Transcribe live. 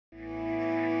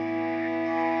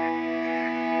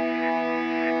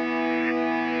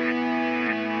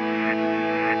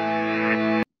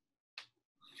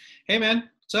Hey man,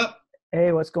 what's up?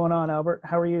 Hey, what's going on, Albert?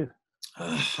 How are you?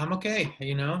 I'm okay,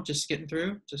 just getting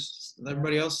through. Just Yeah,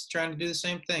 everybody else is trying to do the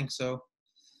same thing. So,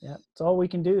 yeah, it's all we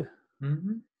can do.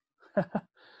 hmm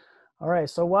All right.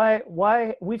 So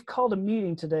why we've called a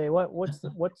meeting today? What I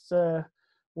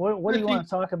do you want think to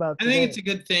talk about I think it's today? a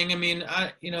good thing. I mean,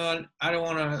 I don't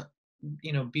want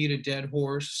to beat a dead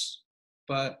horse,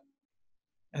 but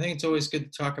I think it's always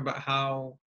good to talk about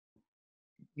how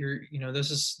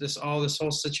this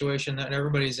whole situation that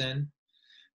everybody's in,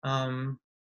 um,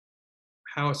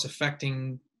 how it's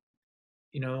affecting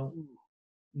you know Ooh,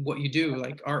 what you do,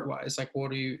 like art wise. Like,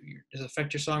 what do does it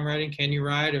affect your songwriting? Can you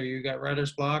write, or you got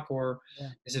writer's block, or yeah,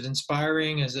 is it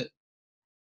inspiring? Is it,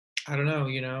 I don't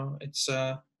know, it's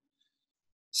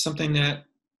something that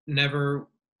never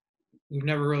we've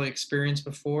never really experienced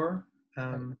before.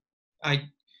 right. Um, I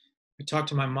I talked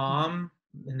to my mom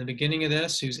in the beginning of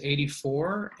this, who's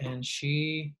 84, and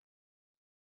she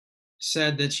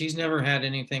said that she's never had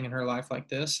anything in her life like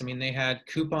this. I mean, they had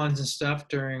coupons and stuff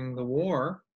during the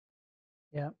war,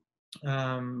 Yeah,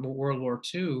 World War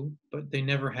II, but they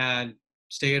never had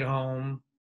stay at home,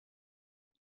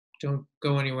 don't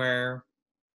go anywhere,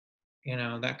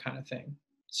 that kind of thing.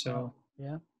 wow. So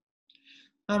Yeah.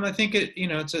 I think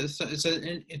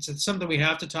it's something we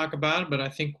have to talk about, but I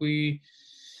think we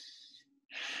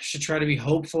should try to be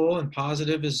hopeful and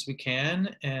positive as we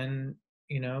can, and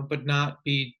but not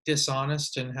be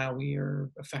dishonest in how we are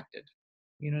affected.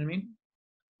 You know what I mean?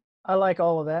 I like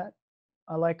all of that.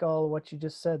 I like all of what you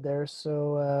just said there.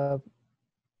 So,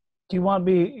 do you want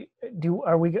to be do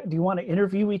are we do you want to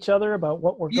interview each other about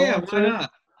what we're Yeah, going why through?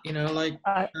 not? Like,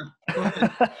 I go ahead.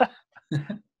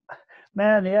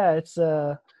 Man, yeah, it's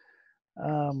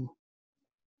um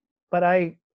but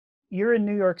I you're in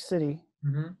New York City.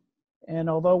 hmm And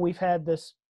although we've had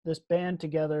this band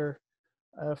together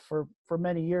for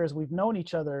many years, we've known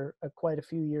each other quite a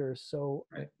few years.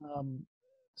 Right. Um,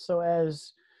 so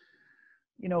as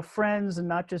friends and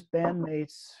not just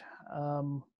bandmates,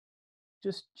 um,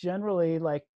 just generally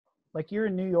like you're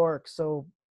in New York, so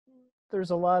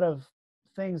there's a lot of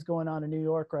things going on in New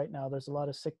York right now. There's a lot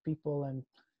of sick people,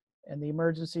 and the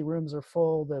emergency rooms are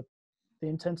full. The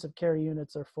intensive care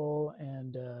units are full,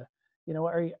 and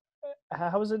are you,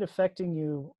 how is it affecting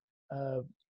you uh,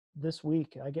 this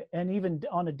week? I get, and even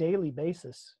on a daily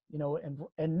basis,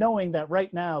 and knowing that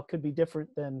right now could be different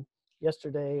than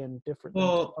yesterday and different than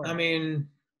Well, I tomorrow. mean,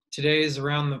 today is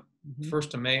around the Hmm.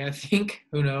 1st of May, I think.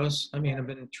 Who knows? I mean, Yeah, I've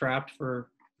been trapped for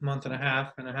a month and a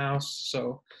half in a house,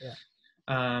 so yeah,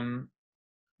 um,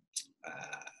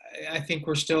 I think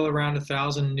we're still around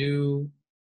 1,000 new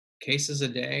cases a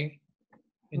day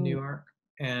in New mm, York,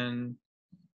 and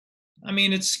I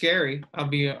mean, it's scary.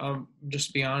 I'll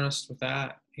just be honest with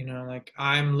that. Like,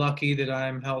 I'm lucky that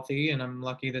I'm healthy, and I'm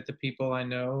lucky that the people I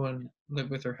know and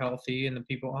live with are healthy, and the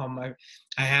people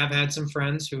I have had some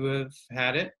friends who have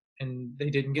had it, and they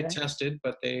didn't get okay, tested,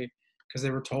 but because they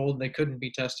were told they couldn't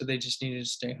be tested, they just needed to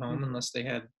stay mm, home unless they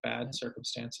had yeah, bad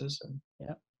circumstances. And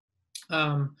yeah,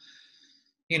 um,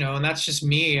 and that's just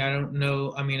me. I don't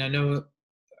know. I mean, I know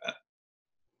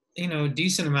a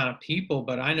decent amount of people,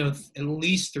 but I know at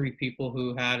least three people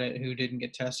who had it who didn't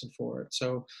get tested for it.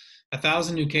 So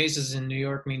 1,000 new cases in New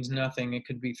York means nothing. It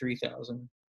could be 3,000.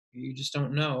 You just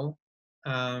don't know.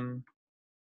 Um,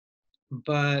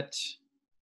 but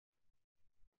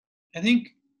I think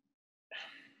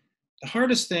the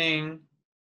hardest thing,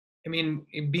 I mean,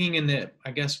 being in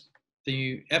I guess,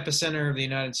 the epicenter of the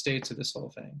United States of this whole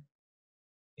thing,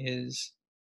 is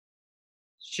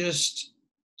just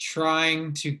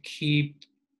trying to keep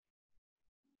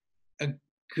a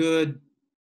good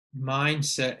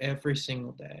mindset every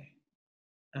single day.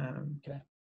 Um, okay,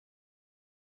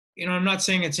 I'm not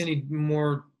saying it's any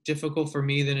more difficult for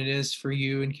me than it is for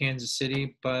you in Kansas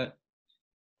City, but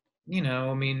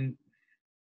I mean,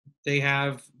 they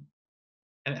have,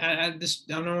 and I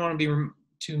don't want to be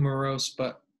too morose,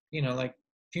 but like,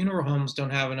 funeral homes don't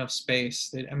have enough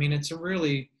space. I mean, it's a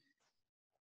really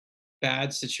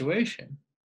bad situation.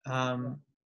 yeah, Um,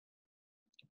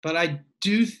 but I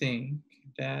do think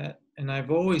that, and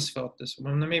I've always felt this,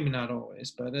 well, maybe not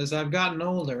always, but as I've gotten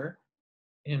older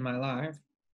in my life,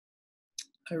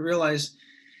 I realize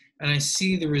and I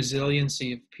see the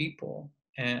resiliency of people,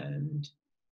 and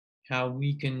how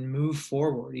we can move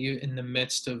forward in the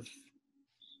midst of,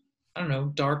 I don't know,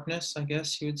 darkness, I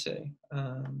guess you would say.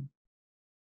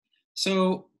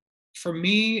 So for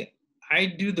me, I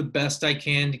do the best I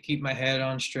can to keep my head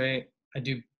on straight. I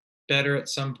do better at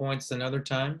some points than other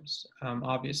times,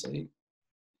 obviously.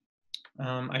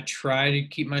 I try to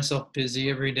keep myself busy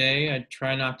every day. I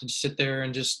try not to sit there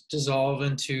and just dissolve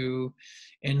into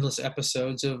endless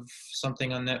episodes of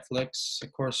something on Netflix.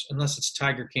 Of course, unless it's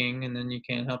Tiger King, and then you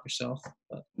can't help yourself.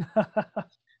 But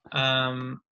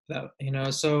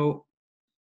that, so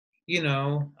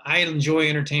I enjoy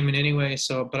entertainment anyway.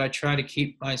 So, but I try to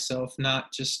keep myself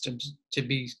not just to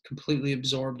be completely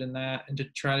absorbed in that, and to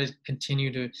try to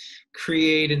continue to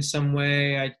create in some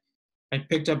way. I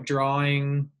picked up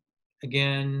drawing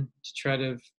again to try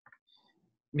to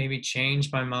maybe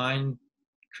change my mind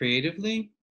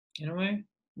creatively in a way.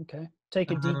 Okay.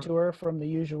 Take a Um, detour from the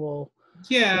usual things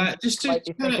yeah, that just you to might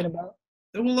be kind thinking of, about.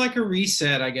 well, like a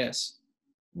reset, I guess.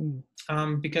 Mm.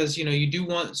 Because you do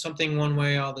want something one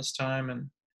way all this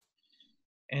time,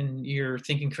 and you're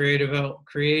thinking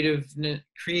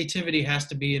creativity has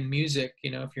to be in music,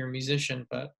 if you're a musician.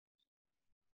 But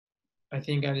I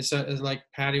think I decided, like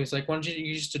Patty was like, why don't you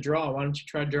use to draw? Why don't you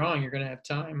try drawing? You're gonna have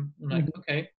time. I'm like, Mhm.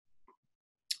 okay.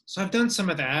 So I've done some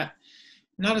of that,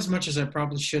 not as much as I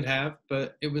probably should have,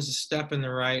 but it was a step in the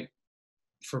right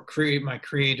for create my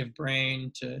creative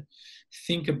brain to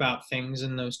think about things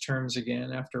in those terms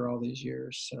again after all these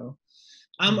years. So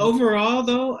Mhm. overall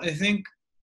though, I think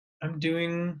I'm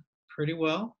doing pretty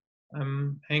well.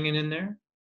 I'm hanging in there.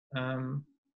 Um,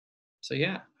 so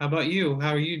yeah, how about you?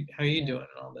 How are you Yeah. doing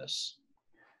in all this?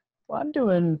 Well, I'm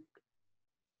doing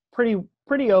pretty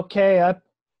okay.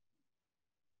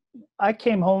 I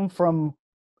came home from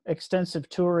extensive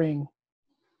touring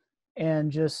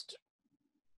and just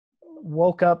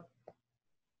woke up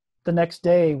the next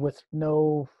day with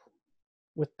the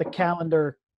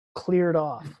calendar cleared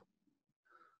off.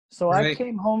 So I Right.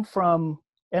 came home from,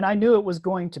 and I knew it was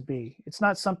going to be. It's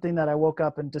not something that I woke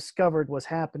up and discovered was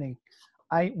happening.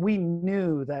 We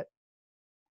knew that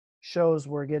shows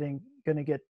were going to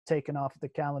get taken off the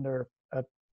calendar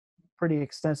pretty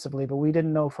extensively, but we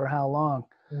didn't know for how long.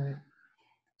 Right.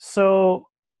 So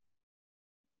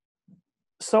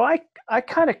I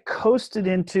kind of coasted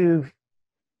into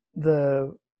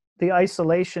the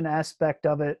isolation aspect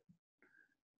of it,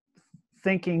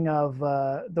 thinking of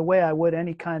the way I would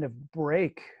any kind of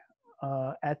break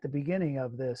at the beginning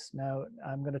of this. Now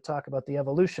I'm going to talk about the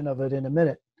evolution of it in a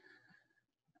minute,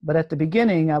 but at the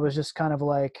beginning I was just kind of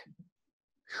like,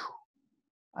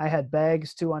 I had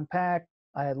bags to unpack,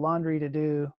 I had laundry to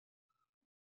do,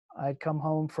 I'd come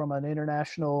home from an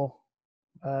international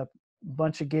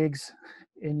bunch of gigs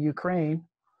in Ukraine,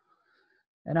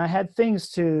 and I had things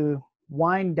to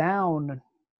wind down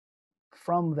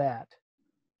from that.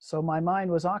 So my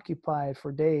mind was occupied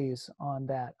for days on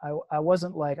that. I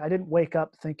wasn't like, I didn't wake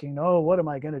up thinking, oh, what am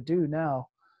I going to do now?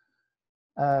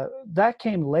 That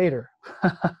came later.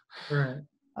 Right.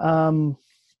 um,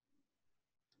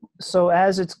 so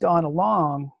as it's gone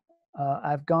along,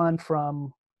 I've gone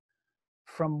from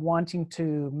wanting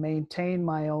to maintain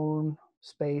my own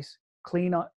space,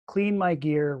 clean my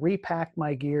gear, repack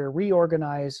my gear,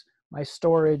 reorganize my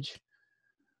storage,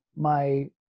 my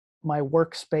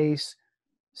workspace,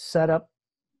 set up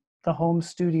the home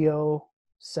studio,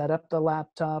 set up the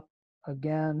laptop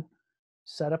again,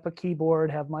 set up a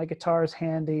keyboard, have my guitars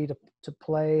handy to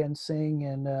play and sing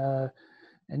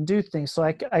and do things. So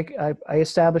I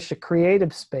established a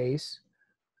creative space.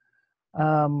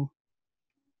 But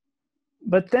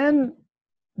then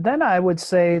I would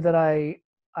say that I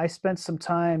spent some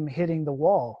time hitting the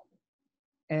wall,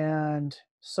 and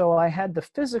so I had the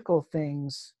physical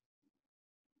things,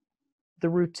 the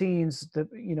routines,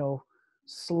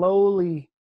 slowly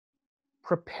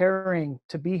preparing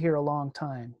to be here a long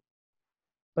time.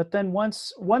 But then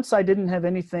once I didn't have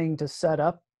anything to set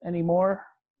up anymore,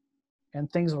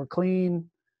 and things were clean,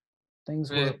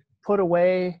 things were Right. put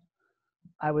away,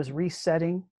 I was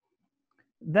resetting.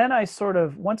 Then I sort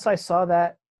of, once I saw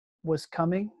that was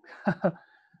coming,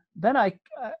 then I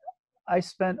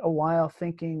spent a while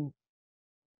thinking,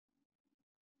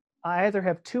 I either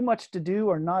have too much to do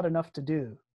or not enough to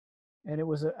do. And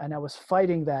and I was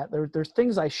fighting that. There's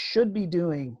things I should be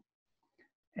doing,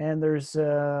 and there's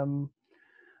some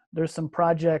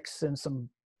projects and some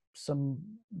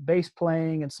bass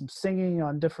playing and some singing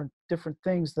on different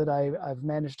things that I've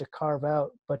managed to carve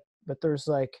out. But there's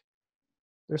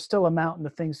still a mountain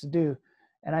of things to do,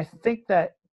 and I think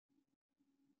that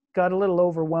got a little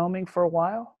overwhelming for a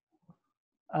while,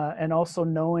 and also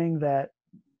knowing that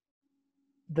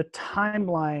the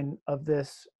timeline of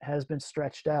this has been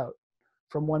stretched out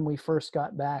from when we first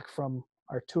got back from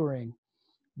our touring.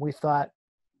 We thought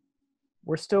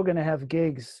we're still going to have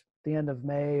gigs the end of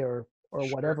May or Sure.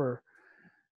 whatever.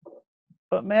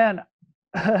 But man,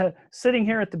 sitting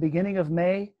here at the beginning of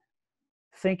May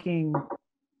thinking,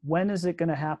 when is it going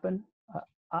to happen?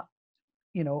 Uh,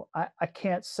 I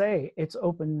can't say it's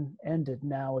open ended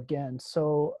now again.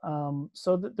 So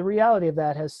so the reality of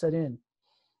that has set in.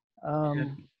 Yeah.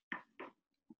 Um,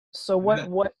 so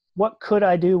what could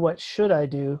I do? What should I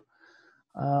do?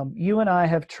 You and I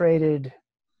have traded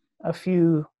a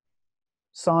few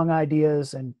song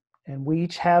ideas, and we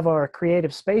each have our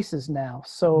creative spaces now.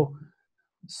 So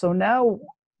now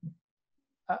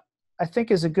uh, I think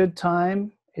is a good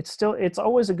time. It's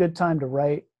always a good time to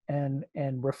write and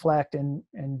reflect and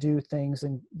do things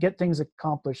and get things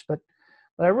accomplished. But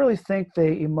I really think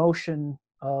the emotion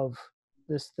of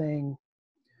this thing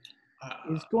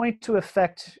is going to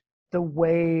affect the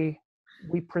way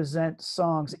we present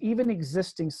songs, even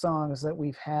existing songs that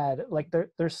we've had. Like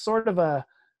there's sort of a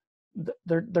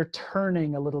they're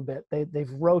turning a little bit.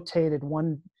 They've rotated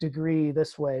 1 degree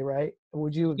this way, right?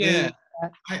 Would you agree Yeah,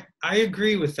 with that? I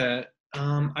agree with that.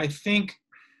 I think,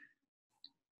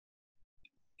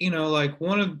 like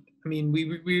I mean,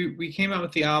 we came out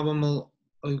with the album a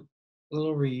little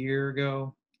over a year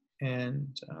ago,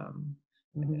 and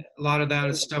Hmm. a lot of that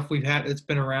is stuff we've had that's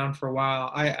been around for a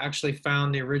while. I actually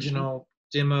found the original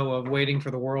demo of Waiting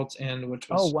for the World to End, which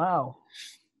Oh was wow,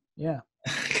 yeah.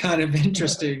 kind of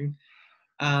interesting.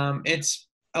 It's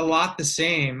a lot the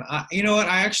same. You know what?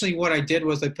 What I did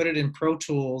was I put it in Pro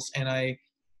Tools and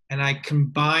I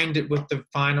combined it with the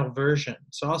final version.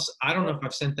 So I don't know Oh, if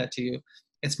I've sent that to you.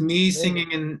 It's me amazing.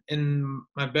 singing in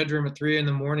my bedroom at 3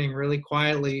 a.m. really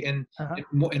quietly, and Uh-huh.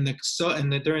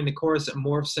 during the chorus it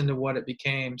morphs into what it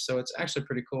became. So it's actually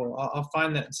pretty cool. I'll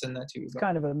find that and send that to you. It's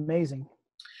kind of amazing.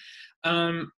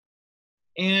 Um,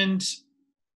 and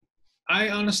I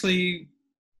honestly,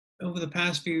 over the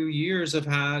past few years, have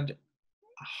had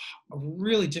a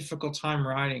really difficult time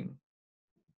writing.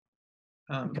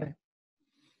 Um, Okay.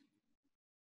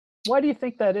 Why do you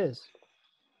think that is?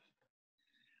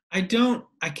 I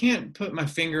can't put my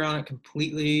finger on it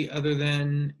completely, other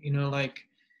than, like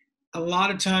a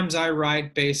lot of times I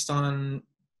write based on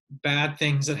bad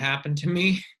things that happen to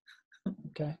me.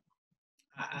 Okay.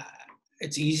 Uh,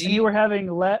 it's And you easy. were having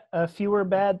fewer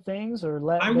bad things, or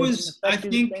they didn't affect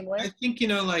you the same I way? think,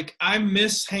 like I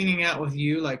miss hanging out with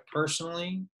you, like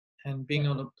personally, and being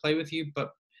Yeah. able to play with you.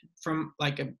 But from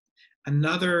like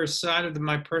another side of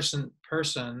my person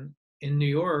in New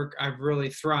York, I've really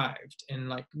thrived in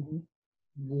like Hmm.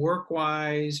 work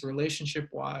wise, relationship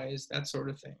wise, that sort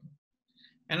of thing.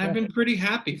 And I've Okay. been pretty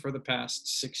happy for the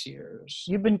past 6 years.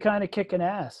 You've been kind of kicking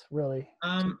ass, really.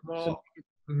 To Well, long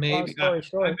maybe story I've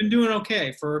short. been doing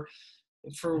okay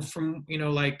Yeah. from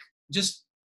like just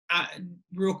uh,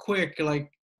 real quick.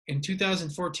 Like in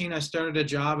 2014, I started a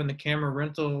job in the camera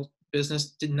rental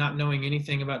business, did not knowing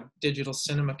anything about digital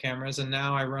cinema cameras, and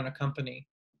now I run a company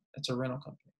that's a rental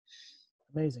company.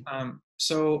 Amazing.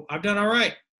 So I've done all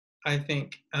right, I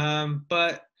think.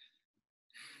 But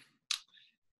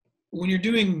when you're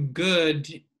doing good,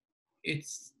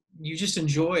 it's you just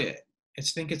enjoy it. I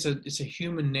think it's a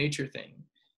human nature thing.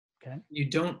 Okay. You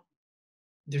don't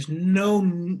there's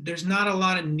not a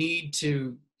lot of need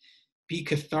to be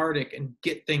cathartic and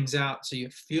get things out so you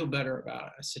feel better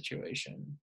about a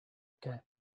situation. Okay.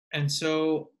 And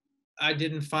so I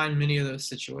didn't find many of those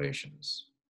situations.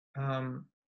 Um,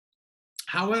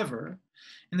 However,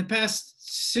 in the past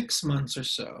 6 months or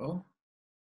so,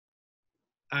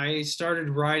 I started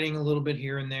writing a little bit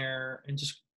here and there and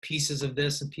just pieces of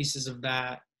this and pieces of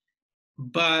that.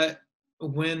 But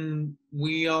when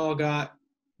we all got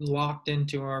locked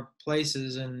into our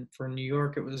places, and for New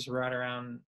York, it was right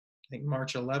around, I think,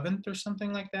 March 11th or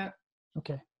something like that.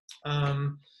 Okay.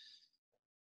 Um,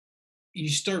 you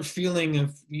start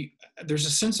feeling there's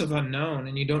a sense of unknown,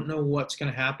 and you don't know what's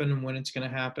going to happen and when it's going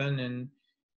to happen,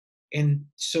 and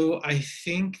so I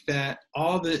think that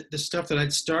all the stuff that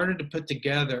I'd started to put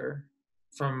together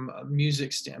from a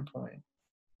music standpoint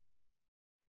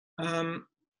um,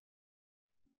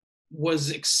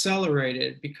 was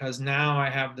accelerated because now I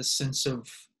have the sense of,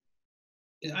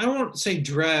 I won't say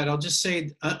dread, I'll just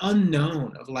say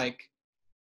unknown of like,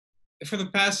 for the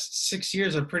past 6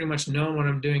 years, I've pretty much known what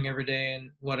I'm doing every day and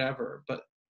whatever. But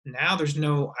now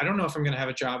I don't know if I'm going to have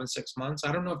a job in 6 months.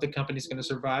 I don't know if the company's going to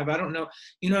Mhm. survive. I don't know.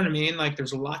 You know what I mean? Like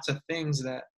there's lots of things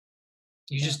that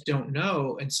you Yeah. just don't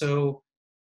know. And so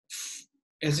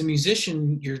as a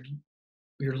musician, you're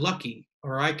lucky,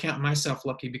 or I count myself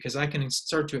lucky because I can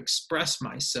start to express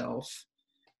myself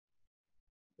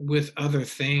with other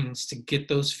things to get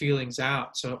those feelings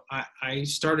out. So I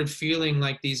started feeling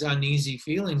like these uneasy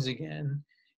feelings again,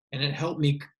 and it helped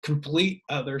me complete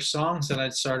other songs that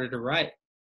I'd started to write.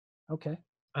 Okay.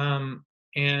 Um,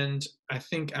 and I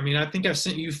think I've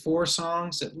sent you 4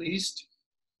 songs at least.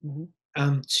 Hmm.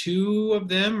 Two of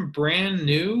them brand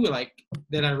new, like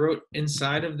that I wrote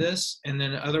inside of this, and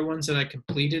then other ones that I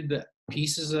completed the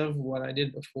pieces of what I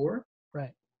did before.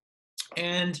 Right.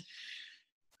 And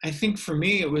I think for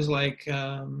me, it was like,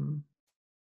 it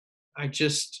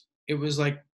was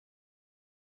like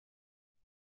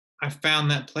I found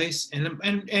that place, and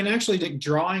actually, like,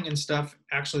 drawing and stuff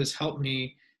actually has helped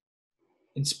me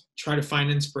try to find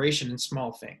inspiration in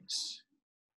small things.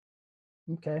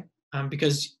 Okay.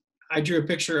 Because I drew a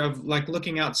picture of like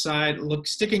looking outside,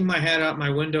 sticking my head out my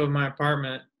window of my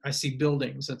apartment. I see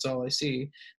buildings. That's all I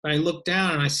see. But I look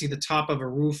down and I see the top of a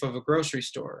roof of a grocery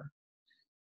store.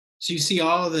 So you see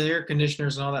all of the air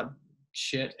conditioners and all that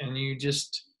shit, and you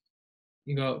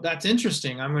go, "That's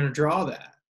interesting. I'm going to draw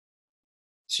that."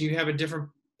 So you have a different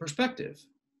perspective.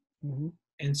 Mm-hmm.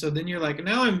 And so then you're like,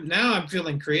 now I'm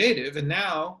feeling creative, and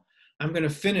now I'm going to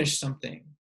finish something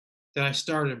that I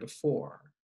started before.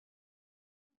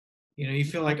 You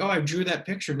feel like, oh, I drew that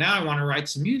picture. Now I want to write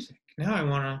some music. Now I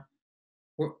want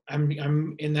to.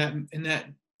 I'm in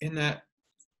that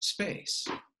space.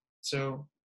 So,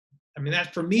 I mean,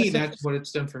 that for me, That's that's interesting. what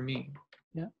it's done for me.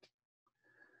 Yeah.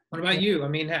 What about Yeah. you? I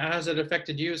mean, how has it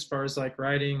affected you as far as like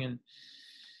writing and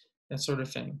that sort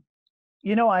of thing?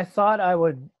 I thought I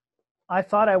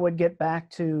would get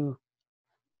back to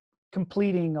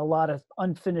completing a lot of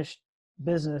unfinished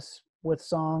business with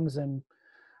songs, and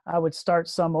I would start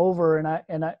some over, and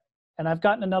I've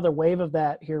gotten another wave of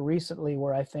that here recently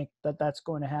where I think that that's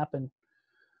going to happen.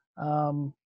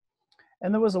 Um,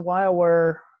 and there was a while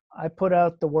where I put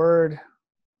out the word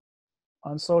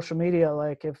on social media,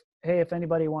 like, if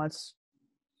anybody wants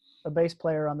a bass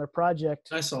player on their project,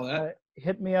 I saw that.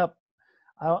 hit me up.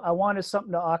 I wanted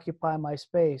something to occupy my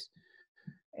space.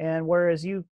 And whereas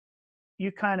you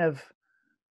kind of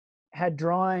had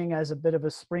drawing as a bit of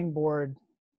a springboard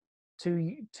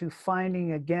to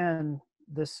finding again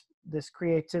this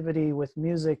creativity with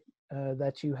music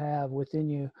that you have within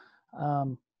you,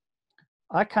 um,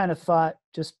 I kind of thought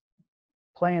just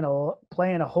playing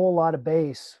a whole lot of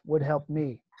bass would help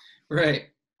me. Right.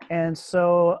 And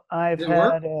so I've Did it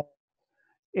work? had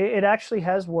it actually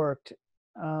has worked.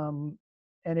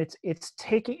 And it's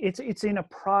in a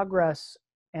progress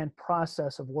and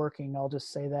process of working, I'll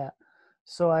just say that.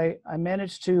 So I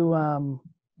managed to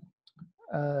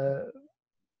uh,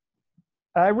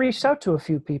 I reached out to a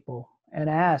few people and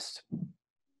asked,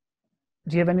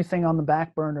 do you have anything on the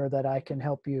back burner that I can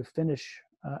help you finish?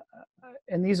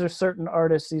 And these are certain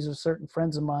artists, these are certain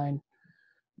friends of mine,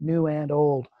 new and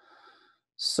old.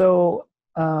 So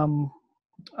um,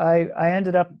 I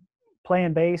ended up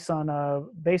playing bass on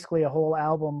basically a whole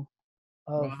album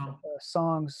of Wow.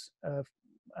 songs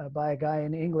by a guy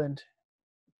in England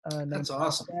named That's Paul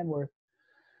awesome. Stanworth.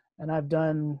 And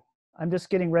I'm just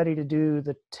getting ready to do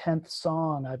the 10th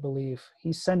song, I believe.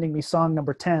 He's sending me song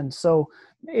number 10. So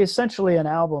essentially an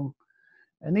album.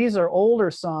 And these are older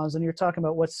songs, and you're talking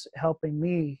about what's helping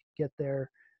me get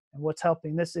there. And what's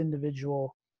helping this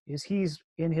individual is he's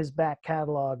in his back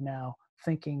catalog now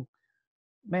thinking,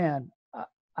 man,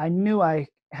 I knew I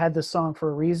had this song for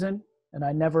a reason, and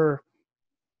I never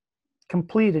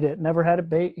completed it, never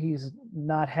had he's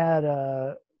not had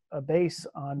a bass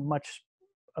on much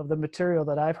of the material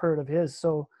that I've heard of his.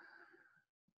 So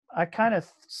I kind of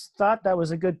thought that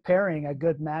was a good pairing, a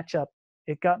good matchup.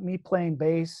 It got me playing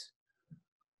bass,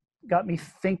 got me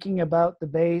thinking about the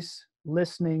bass,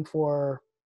 listening for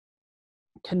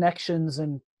connections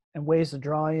and ways to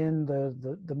draw in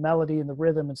the melody and the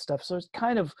rhythm and stuff. So it's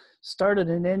kind of started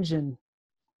an engine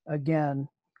again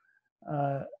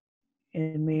uh,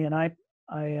 in me. And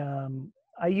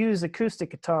I use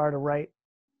acoustic guitar to write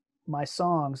my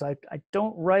songs. I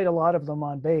don't write a lot of them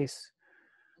on bass,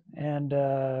 and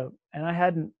I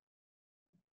hadn't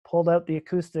pulled out the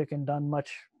acoustic and done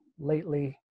much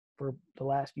lately for the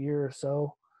last year or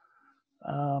so.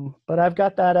 But I've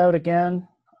got that out again.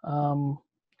 I'm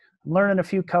learning a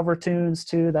few cover tunes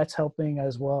too. That's helping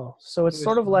as well. So it's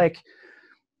sort of like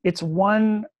it's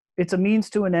a means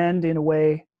to an end in a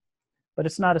way, but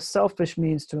it's not a selfish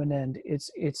means to an end.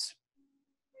 It's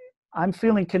I'm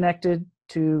feeling connected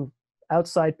to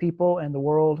outside people and the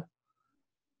world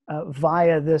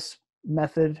via this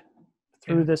method,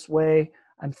 through this way.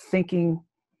 I'm thinking,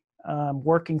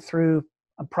 working through,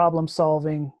 problem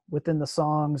solving within the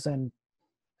songs and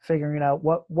figuring out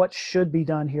what should be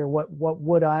done here. What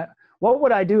would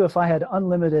I do if I had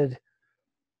unlimited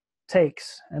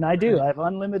takes? And I do. I have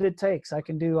unlimited takes. I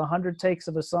can do 100 takes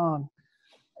of a song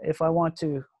if I want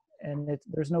to, and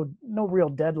there's no real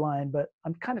deadline. But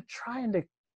I'm kind of trying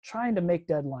to make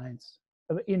deadlines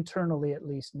internally, at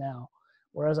least now,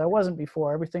 whereas I wasn't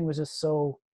before. Everything was just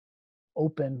so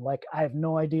open. Like I have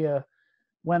no idea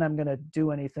when I'm going to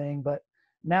do anything, but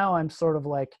now I'm sort of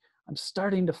like, I'm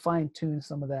starting to fine tune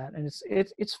some of that. And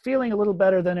it's feeling a little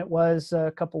better than it was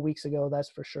a couple weeks ago. That's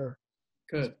for sure.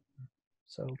 Good.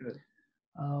 So, Good.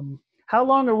 how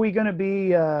long are we going to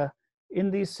be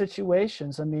in these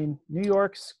situations? I mean, New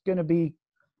York's going to be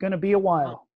a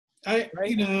while, right?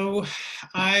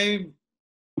 I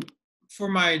for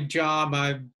my job,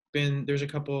 there's a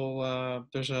couple.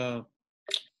 There's the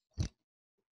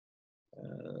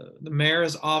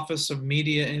mayor's office of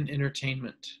media and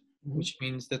entertainment, which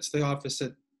means that's the office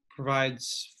that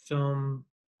provides film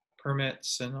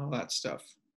permits and all that stuff.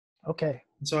 Okay.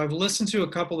 So I've listened to a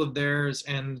couple of theirs,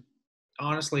 and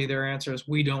honestly, their answer is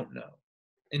we don't know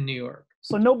in New York.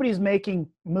 So nobody's making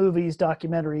movies,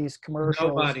 documentaries, commercials.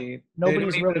 Nobody.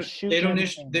 Nobody's really shooting. They don't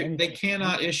issue. They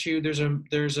cannot issue.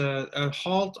 There's a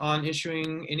halt on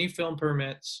issuing any film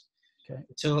permits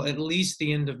until at least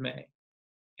the end of May,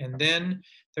 and then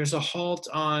there's a halt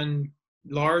on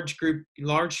large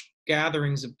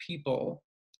gatherings of people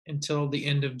until the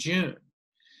end of June.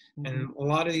 And a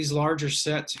lot of these larger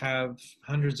sets have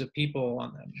hundreds of people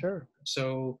on them. Sure.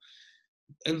 So,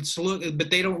 but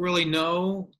they don't really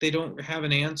know. They don't have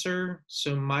an answer.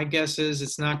 So my guess is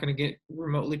it's not going to get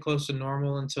remotely close to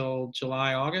normal until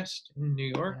July, August in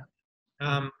New York.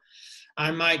 Yeah. I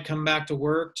might come back to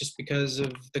work just because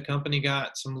of the company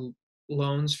got some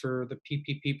loans for the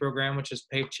PPP program, which is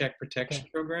Paycheck Protection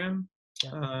Program.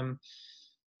 Yeah.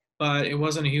 But it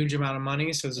wasn't a huge amount of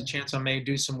money, so there's a chance I may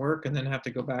do some work and then have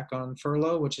to go back on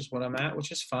furlough, which is what I'm at,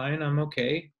 which is fine. I'm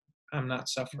okay. I'm not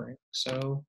suffering.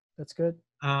 So that's good.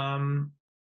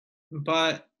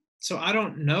 But so I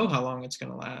don't know how long it's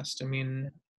going to last. I mean,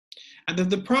 and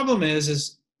the problem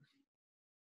is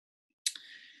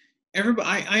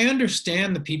everybody. I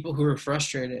understand the people who are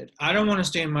frustrated. I don't want to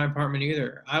stay in my apartment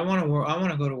either. I want to work. I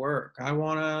want to go to work. I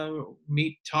want to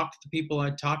talk to the people I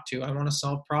talk to. I want to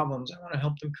solve problems. I want to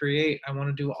help them create. I want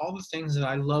to do all the things that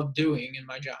I love doing in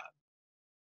my job.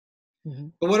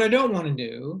 But what I don't want to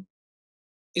do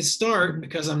is start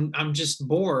because I'm just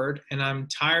bored and I'm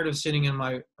tired of sitting in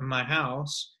my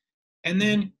house, and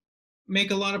then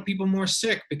make a lot of people more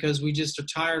sick because we just are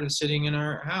tired of sitting in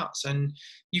our house. And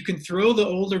you can throw the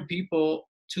older people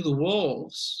to the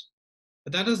wolves,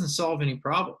 but that doesn't solve any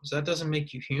problems. That doesn't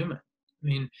make you human. I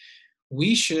mean,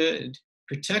 we should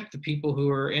protect the people who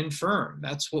are infirm.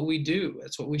 That's what we do.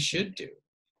 That's what we should do.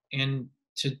 And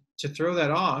to throw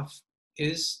that off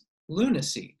is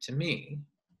lunacy to me.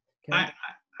 Okay.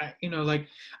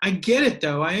 I get it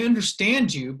though. I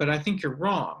understand you, but I think you're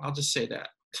wrong. I'll just say that.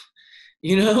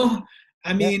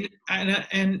 I mean, and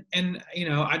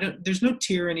I don't, there's no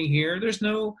tyranny here. There's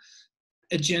no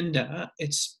agenda.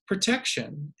 It's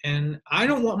protection. And I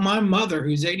don't want my mother,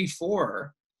 who's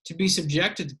 84, to be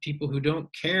subjected to people who don't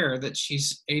care that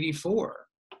she's 84.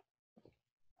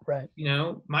 Right.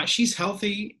 She's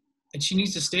healthy and she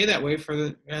needs to stay that way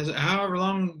for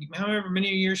however many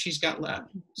years she's got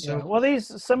left. So, well,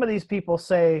 some of these people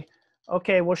say,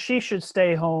 okay, well, she should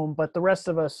stay home, but the rest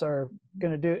of us are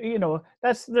going to do,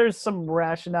 there's some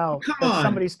rationale that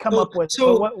somebody's come up with.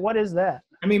 So what is that?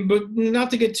 I mean, but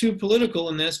not to get too political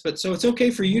in this, but so it's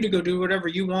okay for you to go do whatever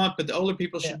you want, but the older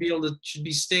people should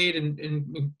be stayed and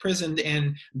imprisoned,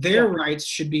 and their rights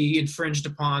should be infringed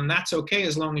upon. That's okay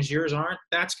as long as yours aren't.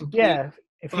 That's complete. Yeah.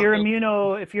 If you're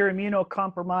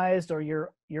immunocompromised or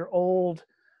you're old,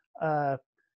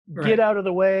 get out of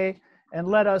the way and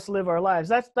let us live our lives.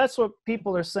 That's what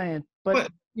people are saying.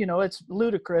 But it's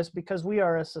ludicrous because we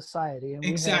are a society. And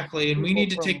exactly. And we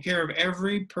need to take care of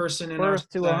every person in our birth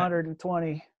to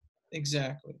 120.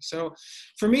 Exactly. So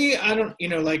for me, I don't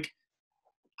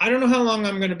know how long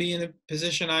I'm going to be in the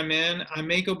position I'm in. I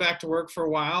may go back to work for a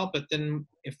while, but then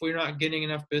if we're not getting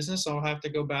enough business, I'll have to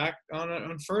go back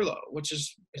on furlough, which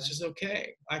is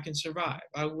okay. I can survive.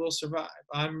 I will survive.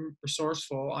 I'm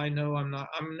resourceful. I know I'm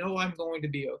going to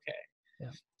be okay.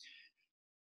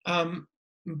 Yeah.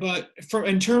 But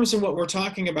in terms of what we're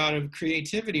talking about of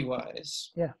creativity wise,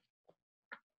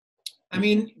 I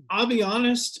mean, I'll be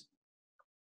honest,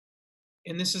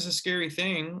 and this is a scary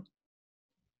thing.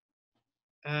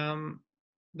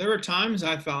 There were times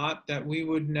I thought that we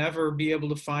would never be able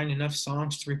to find enough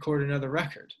songs to record another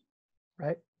record.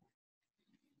 Right.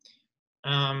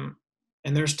 And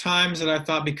there's times that I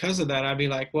thought because of that, I'd be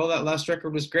like, well, that last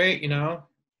record was great,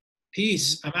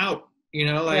 peace, I'm out,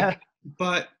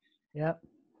 but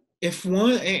if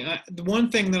the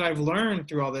one thing that I've learned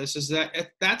through all this is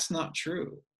that that's not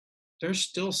true. There's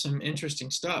still some interesting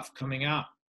stuff coming out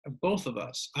of both of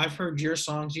us. I've heard your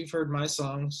songs, you've heard my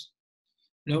songs.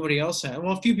 Nobody else has.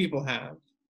 Well, a few people have.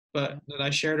 but that I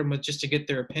shared them with just to get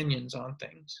their opinions on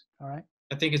things. All right.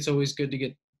 I think it's always good to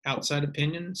get outside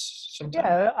opinions sometimes.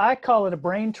 Yeah, I call it a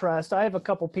brain trust. I have a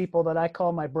couple people that I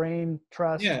call my brain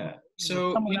trust. Yeah.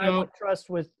 So, Someone I would trust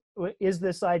with, is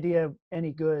this idea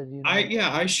any good? You know?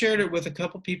 I shared it with a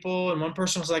couple people, and one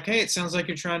person was like, "Hey, it sounds like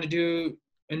you're trying to do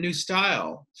a new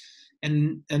style."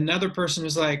 And another person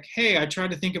was like, "Hey, I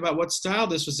tried to think about what style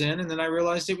this was in, and then I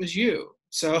realized it was you."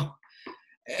 So,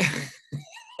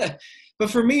 but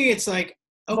for me, it's like,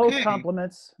 Both okay,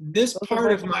 compliments. this Those are part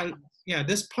both of my, compliments. yeah,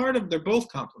 this part of, they're both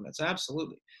compliments,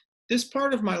 absolutely. This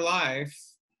part of my life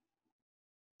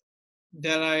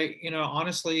that I,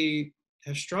 honestly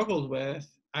have struggled with,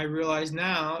 I realize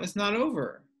now it's not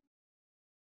over.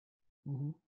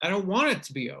 Mhm. I don't want it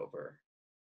to be over.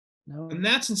 No. And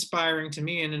that's inspiring to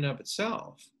me in and of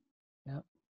itself.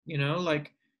 Yeah.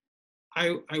 Like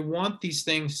I want these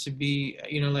things to be,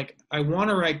 like I want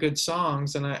to write good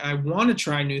songs, and I want to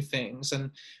try new things.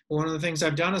 And one of the things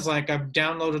I've done is like I've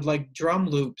downloaded like drum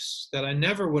loops that I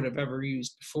never would have ever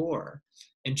used before,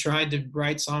 and tried to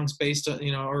write songs based on,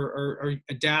 or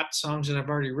adapt songs that I've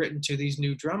already written to these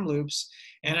new drum loops.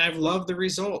 And I've loved the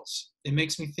results. It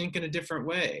makes me think in a different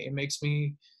way. It makes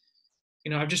me,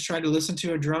 I've just tried to listen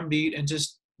to a drum beat and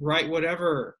just write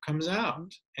whatever comes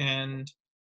out. And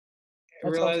I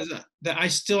That's realize awesome. that I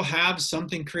still have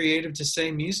something creative to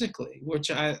say musically, which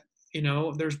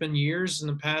there's been years in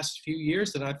the past few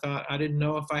years that I thought I didn't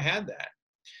know if I had that.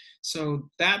 So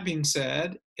that being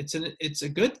said, it's a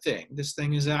good thing. This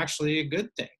thing is actually a good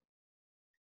thing,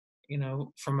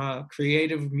 from a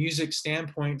creative music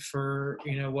standpoint for,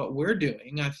 what we're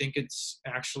doing. I think it's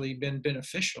actually been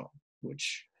beneficial,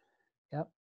 which Yep.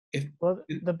 if, Well,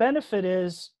 the benefit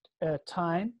is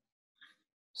time.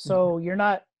 So you're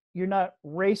not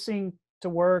racing to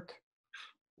work,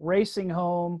 racing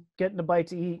home, getting a bite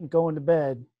to eat, and going to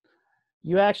bed.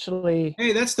 You actually,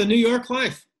 hey, that's the New York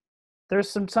life. there's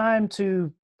some time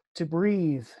to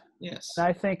breathe. Yes, And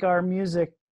I think our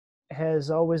music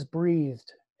has always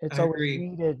breathed. It's I always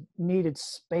agree. needed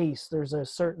space. There's a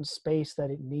certain space that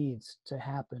it needs to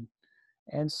happen,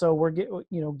 and so we're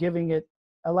giving it,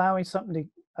 allowing something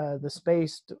to the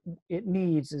space it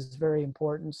needs is very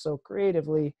important. So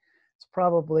creatively, it's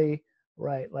probably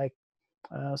right. Like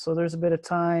so, there's a bit of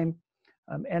time,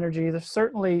 energy. There's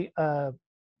certainly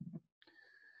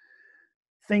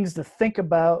things to think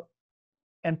about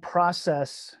and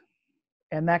process,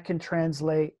 and that can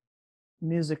translate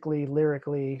musically,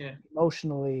 lyrically, Yeah.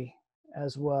 emotionally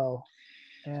as well.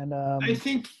 And I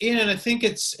think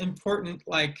it's important.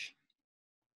 Like,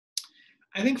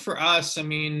 I think for us, I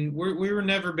mean, we were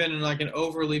never been in like an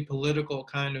overly political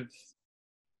kind of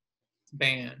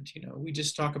band. We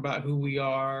just talk about who we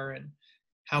are and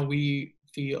how we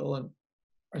feel, and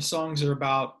our songs are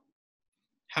about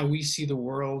how we see the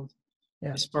world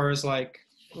yeah, as far as like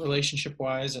relationship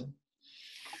wise. And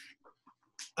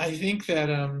I think that,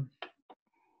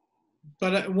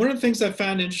 but one of the things I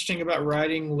found interesting about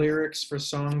writing lyrics for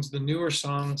songs, the newer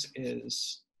songs,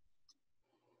 is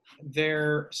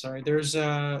there's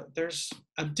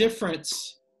a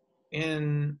difference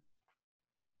in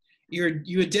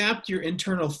you adapt your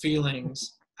internal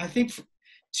feelings, I think,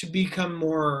 to become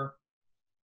more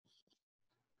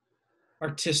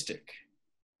artistic.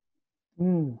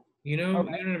 mm, all You right. know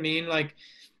what I mean? Like, I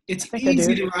it's think I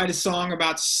easy do. to write a song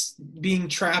about being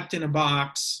trapped in a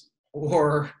box,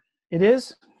 or, It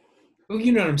is. well,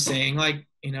 you know what I'm saying? Like,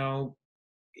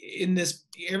 in this,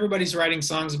 everybody's writing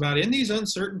songs about in these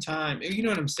uncertain times. You know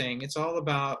what I'm saying? It's all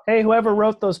about. Hey, whoever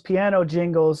wrote those piano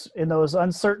jingles in those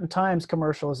uncertain times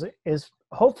commercials is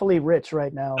hopefully rich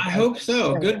right now. I hope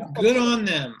so. Yeah, Good, I hope good so. on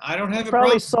them. I don't He have a probably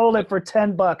problem. sold it for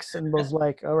 $10 and was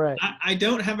like, "All right." I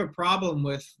don't have a problem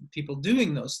with people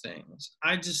doing those things.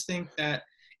 I just think that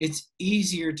it's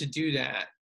easier to do that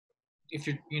if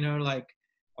you're, like,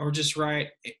 or just write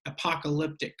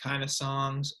apocalyptic kind of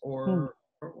songs, Hmm. or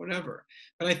whatever.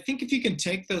 But I think if you can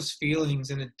take those feelings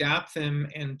and adapt them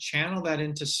and channel that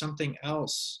into something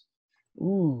else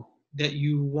Ooh. that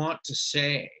you want to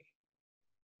say.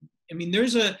 I mean,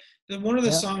 one of the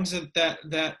Yeah. songs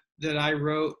that I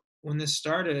wrote when this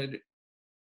started.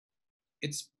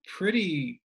 It's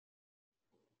pretty.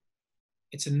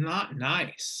 It's not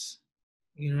nice.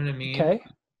 You know what I mean? Okay.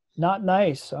 Not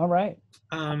nice. All right.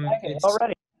 I like it It's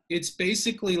already.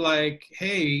 basically like,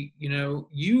 hey,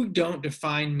 you don't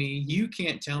define me. You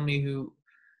can't tell me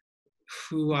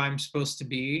who I'm supposed to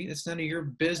be. It's none of your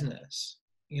business,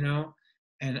 you know.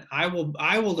 And I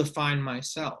will define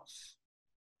myself,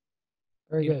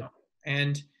 Very good.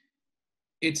 And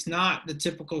it's not the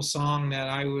typical song that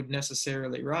I would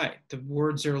necessarily write. The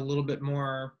words are a little bit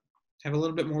more have a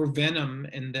little bit more venom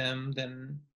in them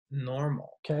than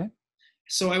normal. Okay.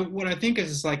 So what I think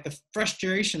is like the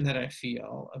frustration that I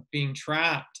feel of being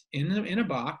trapped in a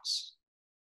box,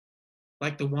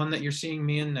 like the one that you're seeing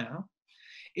me in now,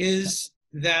 is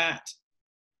that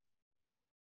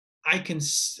I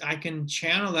can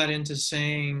channel that into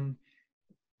saying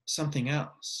something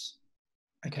else.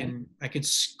 Okay. I could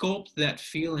sculpt that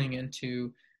feeling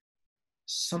into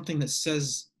something that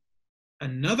says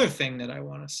another thing that I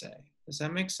want to say. Does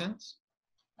that make sense?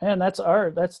 And that's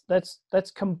art.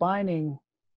 That's combining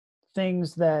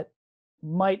things that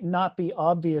might not be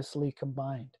obviously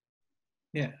combined.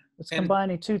 Yeah. It's And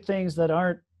combining two things that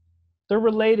aren't, they're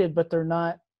related, but they're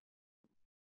not,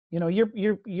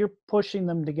 you're pushing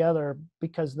them together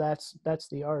because that's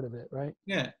the art of it, right?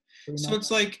 yeah. Pretty So much.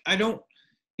 it's like I don't,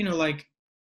 like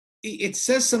it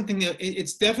says something that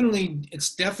it's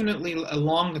definitely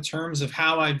along the terms of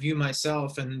how I view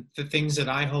myself and the things that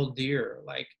I hold dear.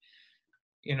 Like,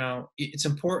 it's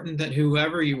important that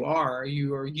whoever you are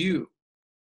you.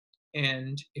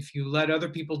 And if you let other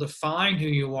people define who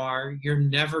you are, you're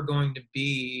never going to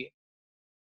be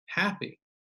happy.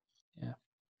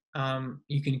 Yeah.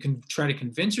 You can try to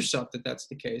convince yourself that that's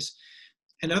the case.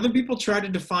 And other people try to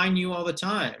define you all the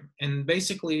time. And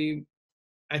basically,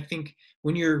 I think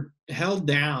when you're held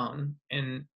down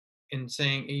and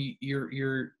saying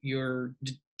you're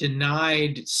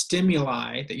denied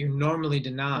stimuli that you're normally Yeah.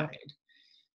 denied,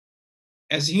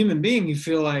 as a human being, you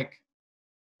feel like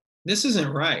this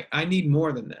isn't right. I need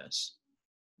more than this.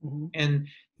 Mm-hmm. And if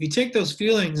you take those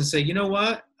feelings and say, you know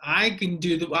what, I can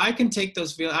take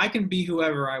those feelings, I can be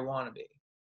whoever I want to be.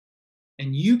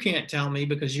 And you can't tell me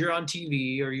because you're on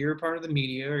TV or you're part of the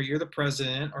media or you're the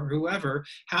president or whoever,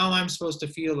 how I'm supposed to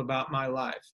feel about my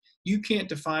life. You can't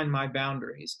define my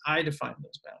boundaries. I define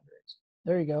those boundaries.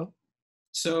 There you go.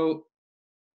 So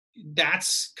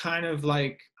that's kind of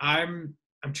like I'm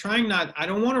trying not, I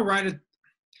don't want to write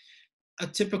a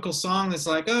typical song that's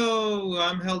like, oh,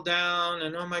 I'm held down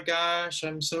and oh my gosh,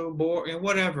 I'm so bored and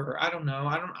whatever. I don't know.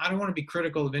 I don't want to be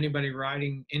critical of anybody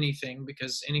writing anything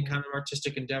because any kind of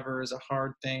artistic endeavor is a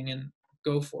hard thing and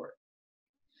go for it.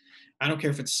 I don't care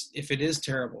if it is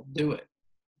terrible, do it.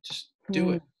 Just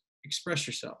do it. Express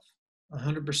yourself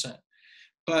 100%.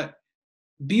 But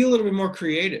be a little bit more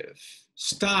creative.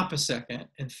 Stop a second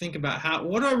and think about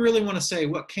what do I really want to say?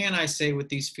 What can I say with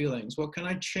these feelings? What can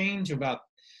I change about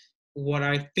what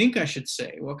I think I should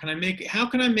say? How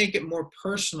can I make it more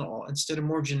personal instead of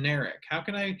more generic? How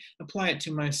can I apply it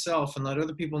to myself and let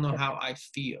other people know how I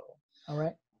feel? All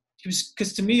right.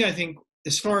 Because to me, I think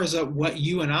as far as what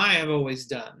you and I have always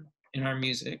done in our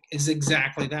music is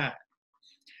exactly that.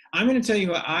 I'm going to tell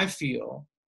you how I feel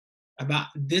about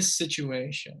this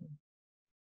situation.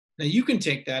 Now you can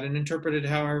take that and interpret it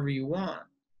however you want.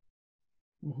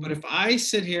 Mm-hmm. But if I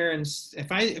sit here and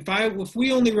if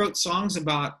we only wrote songs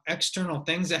about external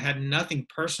things that had nothing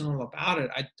personal about it,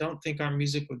 I don't think our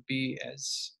music would be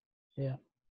as, Yeah.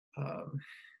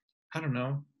 I don't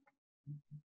know,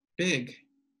 big.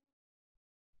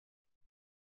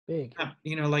 Big.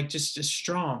 Like just as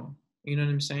strong. You know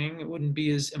what I'm saying? It wouldn't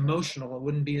be as emotional. It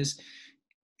wouldn't be as.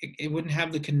 It wouldn't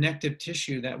have the connective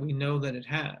tissue that we know that it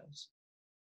has.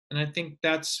 And I think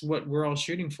that's what we're all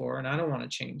shooting for. And I don't want to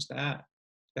change that.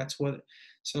 That's what.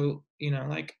 So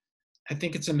like, I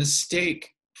think it's a mistake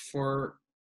for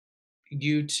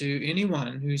you to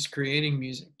anyone who's creating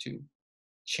music to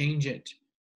change it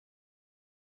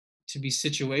to be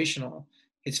situational.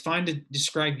 It's fine to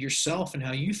describe yourself and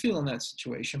how you feel in that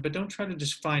situation, but don't try to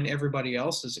just find everybody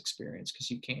else's experience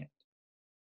because you can't.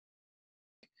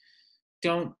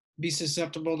 Don't be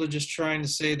susceptible to just trying to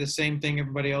say the same thing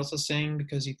everybody else is saying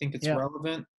because you think it's Yeah.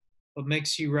 relevant. What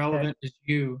makes you Okay. relevant is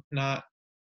you, not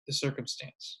the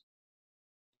circumstance.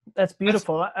 That's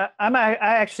beautiful. I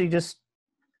actually just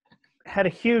had a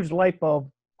huge light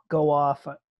bulb go off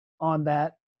on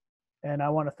that, and I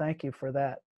want to thank you for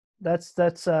that. That's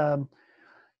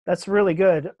really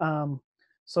good.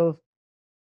 So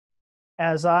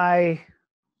as I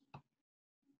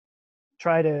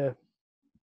try to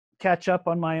catch up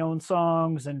on my own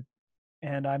songs and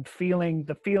I'm feeling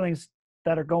the feelings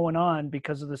that are going on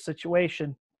because of the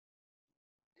situation,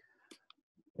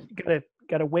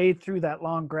 gotta wade through that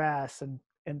long grass and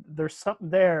there's something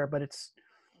there, but it's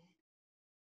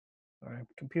sorry,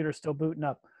 computer's still booting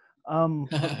up.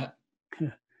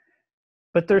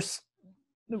 But there's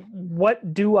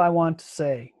what do I want to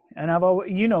say? And I've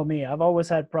always, me, I've always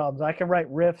had problems. I can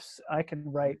write riffs, I can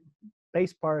write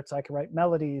bass parts, I can write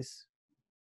melodies,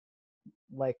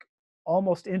 like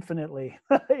almost infinitely,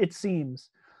 it seems.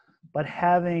 But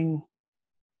having,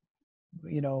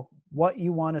 what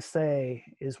you want to say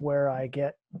is where I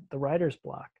get the writer's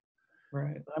block.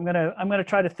 Right. I'm gonna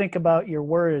try to think about your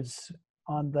words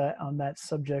on that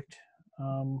subject.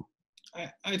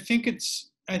 I think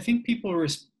I think people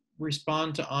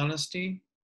respond to honesty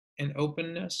and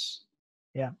openness.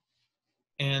 Yeah.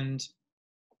 And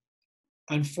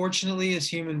unfortunately, as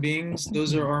human beings,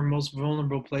 those are our most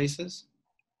vulnerable places.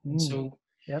 And so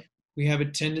Yep. we have a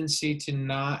tendency to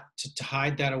not to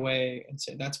hide that away and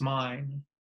say, that's mine.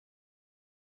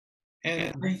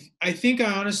 And I think I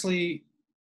honestly,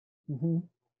 Mm-hmm.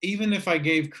 even if I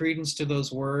gave credence to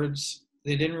those words,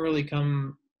 they didn't really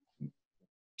come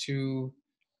to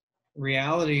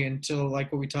reality until,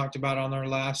 like what we talked about on our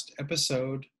last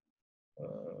episode,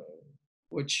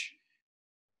 which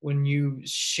when you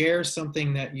share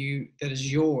something that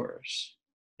is yours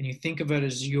and you think of it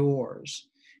as yours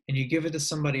and you give it to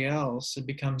somebody else, it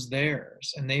becomes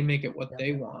theirs and they make it what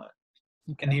they want.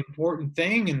 Okay. And the important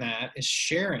thing in that is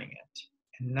sharing it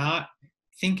and not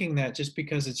thinking that just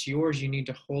because it's yours, you need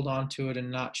to hold on to it and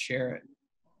not share it,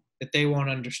 that they won't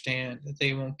understand, that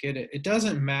they won't get it. It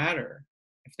doesn't matter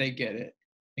if they get it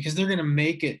because they're going to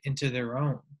make it into their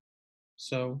own.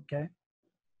 So Okay.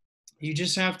 you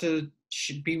just have to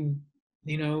be,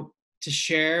 to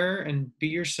share and be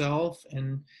yourself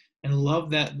and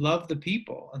love the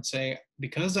people and say,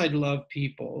 because I love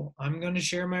people, I'm going to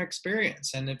share my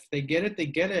experience. And if they get it, they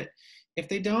get it. If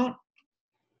they don't,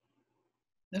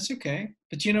 that's okay.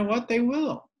 But you know what? They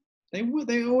will. They will.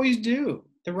 They always do.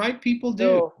 The right people do.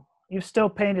 So you've still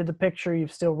painted the picture.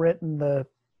 You've still written the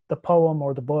poem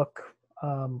or the book.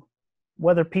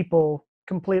 Whether people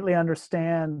completely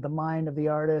understand the mind of the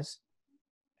artist,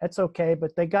 that's okay.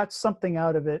 But they got something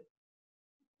out of it.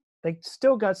 They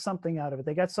still got something out of it.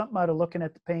 They got something out of looking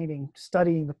at the painting,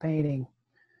 studying the painting,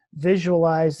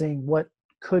 visualizing what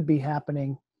could be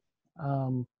happening.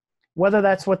 Whether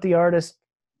that's what the artist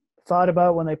thought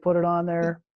about when they put it on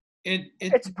there,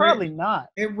 it's probably not.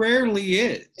 It rarely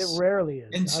is. It rarely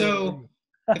is. And so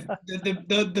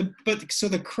but so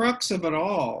the crux of it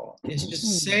all is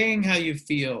just saying how you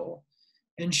feel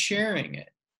and sharing it,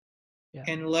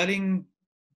 and letting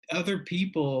other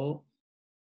people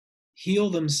heal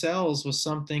themselves with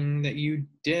something that you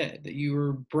did, that you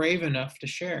were brave enough to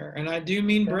share. And I do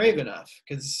mean brave enough,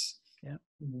 because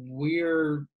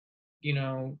we're,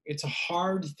 it's a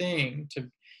hard thing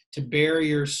to bare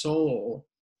your soul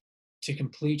to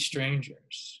complete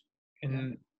strangers.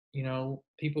 And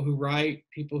people who write,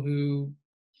 people who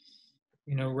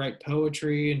write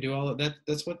poetry and do all of that,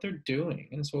 that's what they're doing,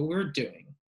 and it's what we're doing.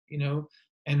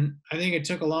 And I think it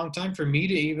took a long time for me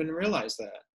to even realize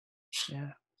that.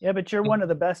 Yeah, but you're one of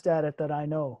the best at it that I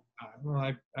know.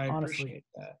 Well, I appreciate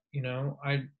that.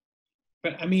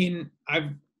 But I mean,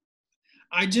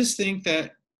 I just think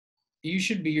that you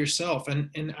should be yourself,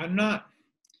 and I'm not.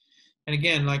 And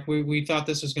again, like we thought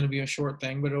this was going to be a short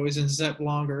thing, but it always ends up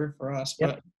longer for us.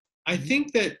 But I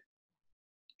think that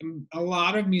a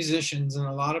lot of musicians and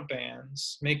a lot of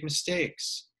bands make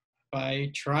mistakes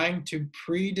by trying to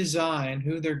pre-design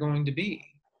who they're going to be.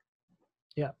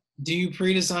 Yeah. Do you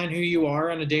pre-design who you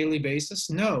are on a daily basis?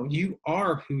 No, you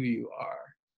are who you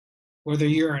are. Whether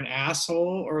you're an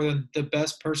asshole or the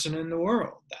best person in the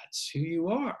world, that's who you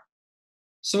are.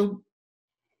 So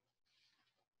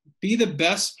be the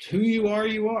best who you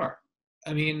are.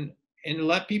 I mean, and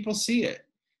let people see it.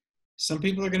 Some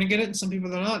people are going to get it and some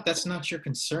people are not. That's not your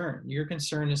concern. Your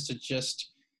concern is to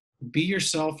just be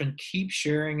yourself and keep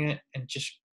sharing it, and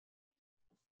just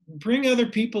bring other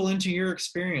people into your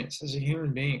experience as a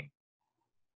human being,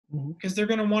 because they're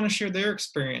going to want to share their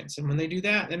experience. And when they do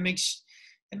that, it makes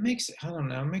it, I don't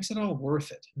know, it makes it all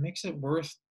worth it. It makes it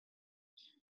worth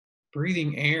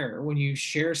breathing air when you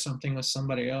share something with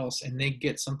somebody else and they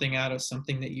get something out of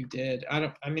something that you did.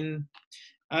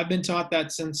 I've been taught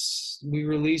that since we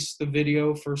released the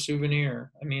video for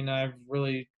Souvenir. I mean, I've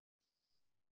really,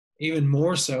 even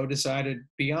more so, decided,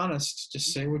 be honest,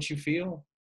 just say what you feel.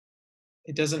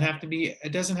 It doesn't have to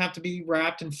be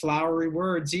wrapped in flowery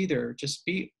words either. Just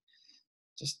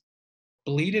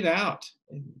bleed it out,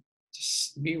 and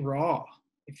just be raw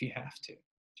if you have to.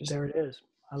 There it is.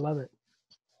 I love it.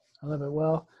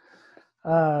 Well,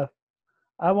 I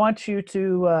want you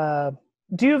to,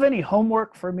 do you have any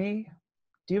homework for me?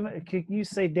 Can you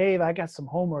say, Dave, I got some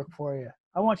homework for you.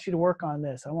 I want you to work on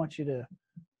this. I want you to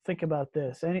think about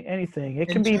this. Anything. It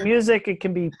can be music. It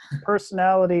can be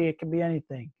personality. It can be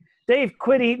anything. Dave,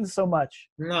 quit eating so much.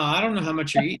 No, I don't know how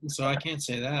much you're eating, so I can't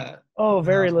say that. Oh,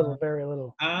 very little, very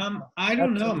little. I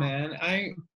don't know, man.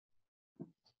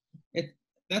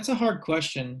 That's a hard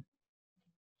question.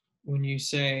 when you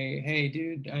say, hey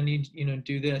dude, I need,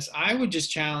 do this. I would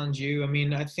just challenge you. I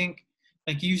mean, I think,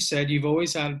 like you said, you've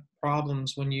always had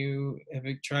problems when you have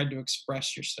tried to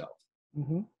express yourself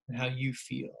Hmm. and how you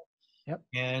feel. Yep.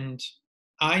 And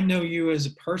I know you as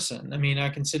a person. I mean, I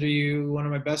consider you one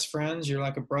of my best friends. You're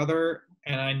like a brother,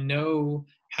 and I know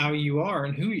how you are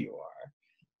and who you are.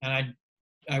 And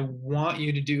I want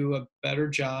you to do a better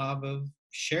job of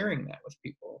sharing that with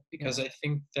people, Yeah. because I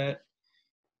think that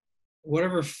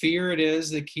whatever fear it is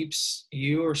that keeps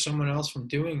you or someone else from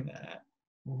doing that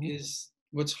Hmm. is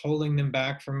what's holding them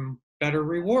back from better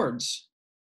rewards.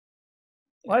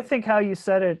 Well, I think how you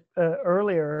said it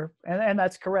earlier, and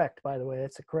that's correct, by the way,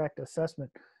 it's a correct assessment.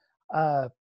 Uh,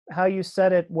 how you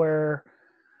said it, where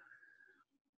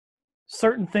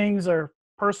certain things are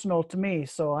personal to me,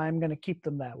 so I'm going to keep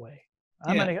them that way.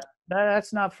 I'm Yeah, going to,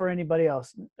 that's not for anybody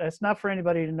else. That's not for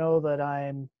anybody to know that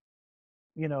I'm,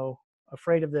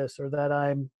 afraid of this, or that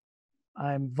I'm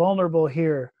vulnerable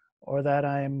here, or that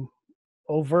I'm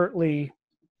overtly,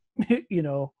 you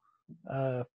know,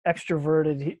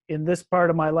 extroverted in this part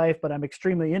of my life, but I'm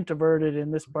extremely introverted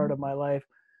in this part of my life.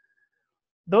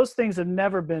 Those things have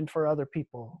never been for other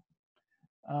people.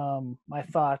 My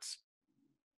thoughts,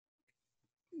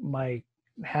 my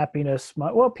happiness,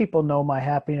 people know my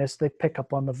happiness. They pick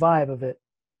up on the vibe of it.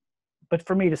 But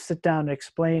for me to sit down and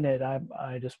explain it,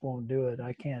 I just won't do it.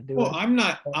 I can't do well, it.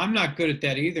 I'm not good at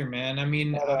that either, man. I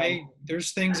mean, But, I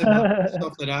there's things about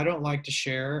myself that I don't like to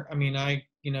share. I mean,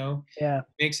 yeah,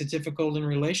 makes it difficult in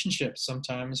relationships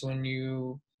sometimes when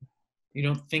you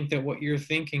don't think that what you're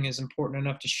thinking is important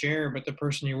enough to share, but the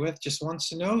person you're with just wants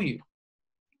to know you,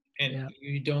 and yeah,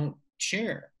 you don't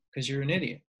share because you're an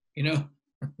idiot, you know.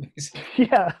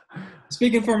 yeah,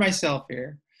 Speaking for myself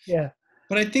here, yeah.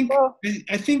 but Well,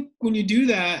 I think when you do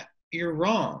that, you're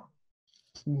wrong.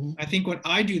 mhm, I think when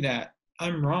I do that,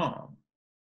 I'm wrong,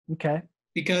 okay,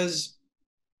 because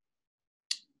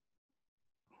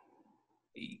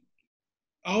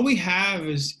all we have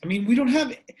is, I mean, we don't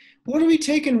have, what are we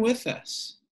taking with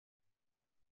us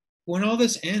when all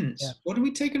this yeah, ends? What are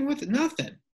we taking with it?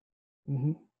 Nothing.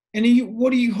 hmm, And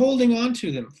what are you holding on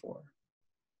to them for?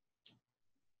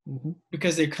 hmm,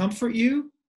 Because they comfort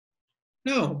you?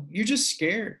 No, you're just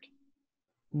scared.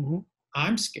 hmm.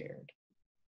 I'm scared.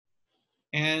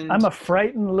 And I'm a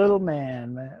frightened little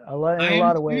man, man. In I a am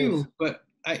lot of ways. too, but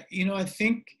I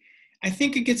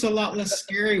think it gets a lot less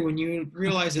scary when you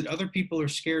realize that other people are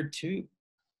scared too.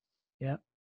 Yeah,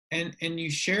 And you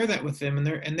share that with them,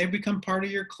 and they become part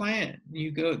of your clan.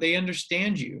 They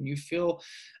understand you, and you feel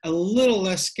a little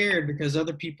less scared because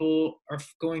other people are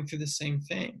going through the same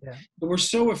thing. yeah, But we're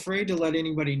so afraid to let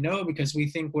anybody know because we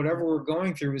think yeah, whatever we're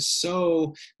going through is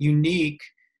so unique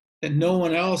that no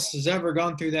one else has ever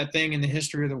gone through that thing in the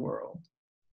history of the world,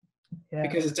 yeah,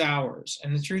 because it's ours.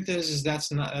 And the truth is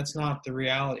that's not the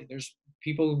reality. There's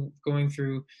people going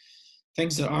through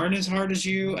things that aren't as hard as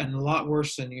you and a lot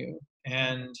worse than you,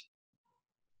 and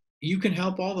you can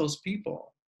help all those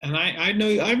people. And I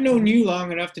know I've known you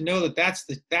long enough to know that that's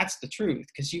the truth,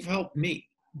 because you've helped me,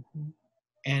 mhm,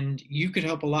 and you could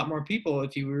help a lot more people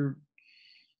if you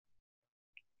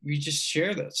just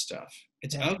share that stuff.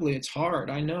 It's yeah. ugly, it's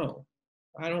hard, I know.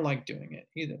 I don't like doing it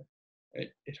either.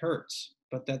 It hurts,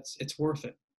 but it's worth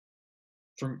it.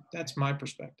 From That's my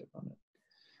perspective on it.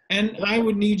 And I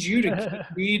would need you to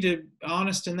keep me to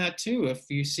honest in that too. If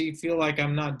you feel like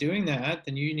I'm not doing that,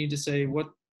 then you need to say, what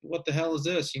the hell is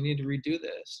this? You need to redo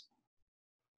this.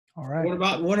 All right.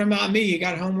 What about me? You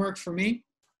got homework for me?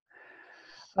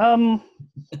 Um,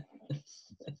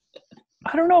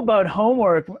 I don't know about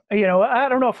homework. I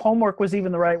don't know if homework was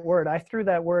even the right word. I threw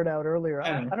that word out earlier. I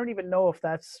I, don't know. I don't even know if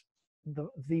that's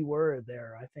the word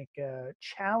there. I think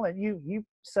challenge. You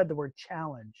said the word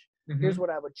challenge. Here's Hmm. what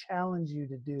I would challenge you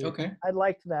to do. Okay. I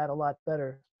liked that a lot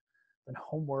better than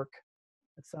homework.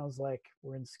 It sounds like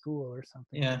we're in school or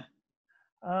something. Yeah.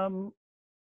 Um,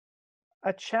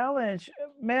 a challenge,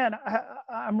 man.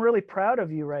 I'm really proud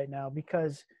of you right now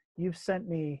because you've sent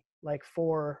me like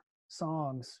 4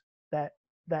 songs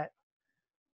that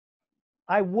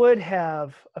I would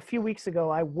have a few weeks ago.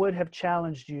 I would have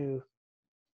challenged you.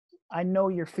 I know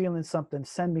you're feeling something.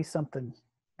 Send me something.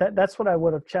 That's what I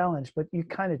would have challenged. But you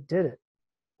kind of did it,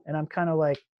 and I'm kind of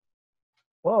like,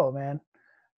 whoa, man!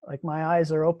 Like my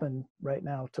eyes are open right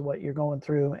now to what you're going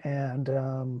through,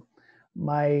 and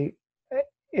my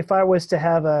if I was to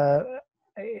have a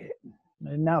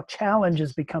now challenge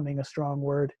is becoming a strong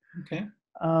word. Okay.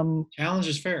 Um, Challenge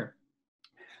is fair.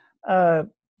 uh,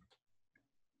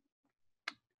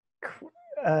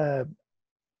 uh,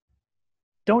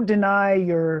 don't deny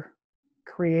your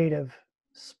creative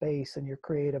space and your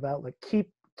creative outlet. Keep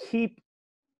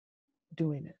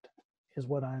doing it is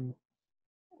what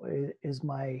is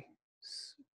my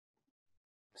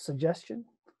suggestion,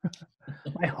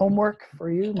 my homework for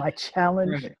you, my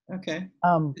challenge. Right. Okay.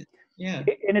 Um, Yeah.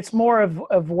 and it's more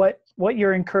of what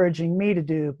you're encouraging me to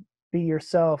do. Be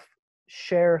yourself.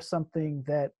 Share something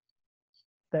that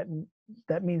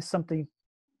that means something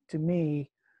to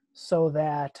me, so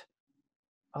that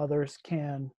others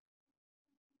can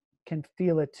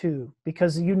feel it too,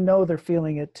 because they're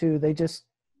feeling it too. They just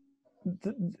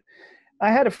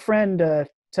I had a friend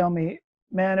tell me,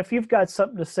 man, if you've got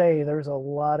something to say, there's a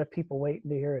lot of people waiting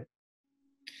to hear it.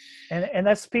 And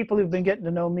that's people who've been getting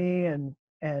to know me, and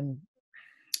they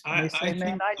I say, man,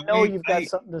 think I know you've got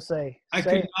something to say. I Say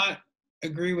could it. not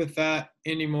agree with that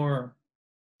any more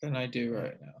than I do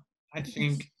right now. I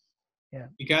think Yeah.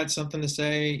 you got something to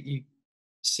say, you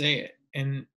say it.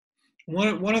 And one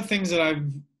of the things that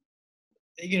I've,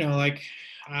 like,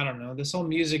 I don't know, this whole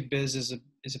music biz is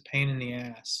a pain in the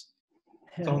ass.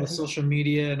 With all the social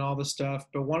media and all the stuff.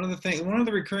 But one of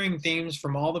the recurring themes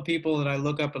from all the people that I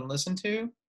look up and listen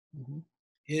to Mm-hmm.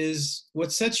 is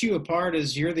what sets you apart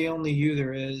is you're the only you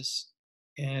there is.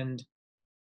 And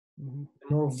Mm-hmm.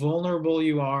 the more vulnerable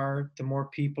you are, the more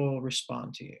people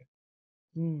respond to you.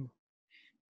 Mm.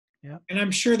 Yeah. And I'm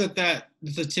sure that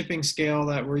the tipping scale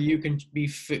that where you can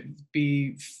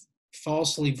be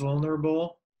falsely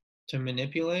vulnerable to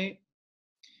manipulate.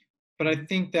 But I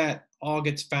think that all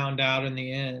gets found out in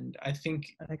the end. I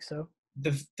think I think so.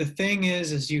 the thing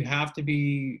is you have to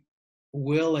be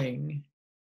willing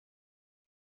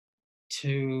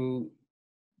to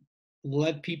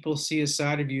let people see a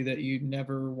side of you that you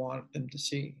never want them to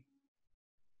see.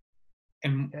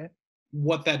 And Okay.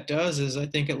 what that does is I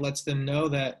think it lets them know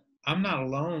that I'm not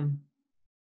alone.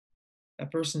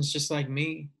 That person's just like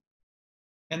me.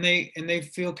 And they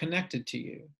feel connected to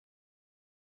you.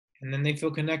 And then they feel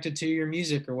connected to your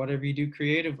music or whatever you do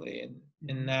creatively.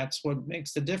 And that's what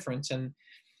makes the difference. And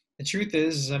the truth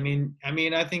is, I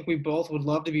think we both would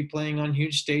love to be playing on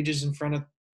huge stages in front of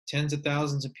tens of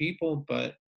thousands of people,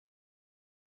 but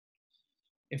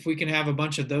if we can have a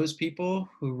bunch of those people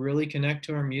who really connect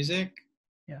to our music,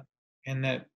 Yeah. and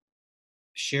that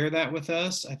share that with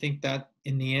us, I think that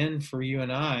in the end for you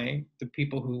and I, the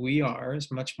people who we are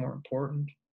is much more important.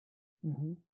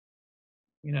 Mm-hmm.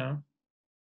 You know,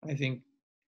 I think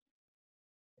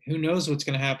who knows what's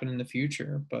going to happen in the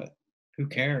future, but who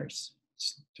cares?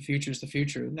 The future is the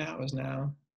future. Now is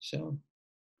now. So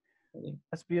really.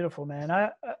 That's beautiful, man.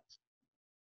 I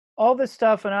all this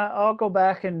stuff, and I'll go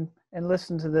back and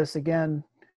listen to this again,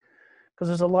 because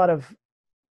there's a lot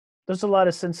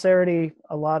of sincerity,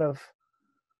 a lot of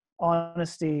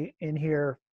honesty in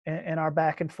here, and our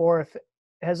back and forth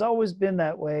has always been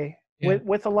that way, Yeah.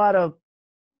 with a lot of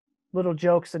little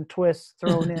jokes and twists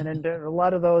thrown in, and a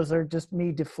lot of those are just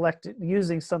me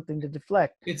using something to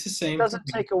deflect. It's the It same for doesn't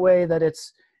me. take away that it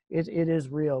is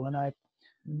real, and I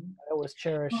Mhm. always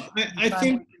cherish Well, the I time we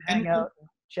think, can hang out and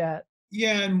chat.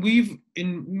 yeah, and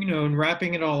in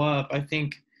wrapping it all up, I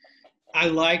think I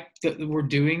like that we're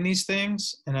doing these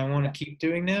things and I want to keep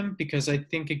doing them because I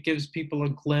think it gives people a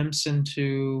glimpse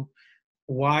into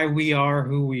why we are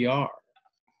who we are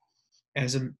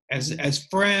as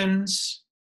friends,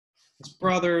 as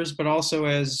brothers, but also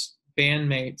as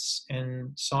bandmates and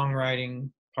songwriting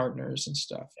partners and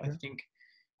stuff. I Sure. think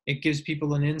it gives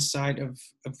people an insight of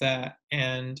that.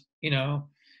 And,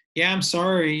 yeah, I'm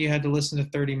sorry you had to listen to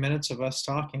 30 minutes of us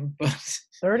talking, but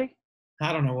 30.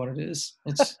 I don't know what it is.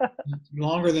 It's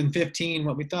longer than 15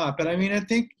 what we thought. But I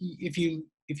think if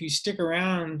you stick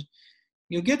around,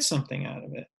 you'll get something out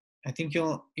of it. I think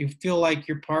you feel like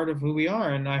you're part of who we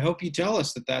are, and I hope you tell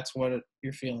us that that's what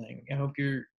you're feeling. I hope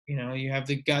you have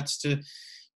the guts to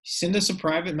send us a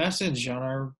private message on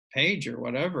our page or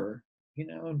whatever,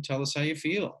 and tell us how you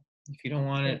feel. If you don't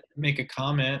want to make a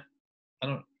comment,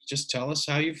 just tell us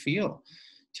how you feel.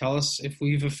 Tell us if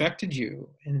we've affected you,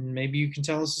 and maybe you can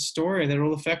tell us a story that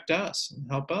will affect us and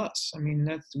help us.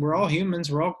 We're all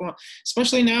humans. We're all going,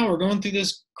 especially now we're going through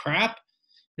this crap.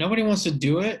 Nobody wants to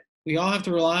do it. We all have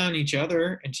to rely on each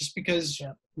other. And just because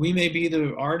we may be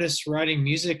the artist writing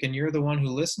music and you're the one who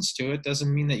listens to it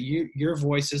doesn't mean that your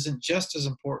voice isn't just as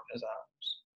important as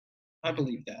ours. I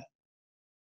believe that.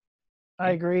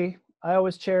 I agree. I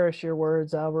always cherish your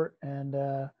words, Albert, and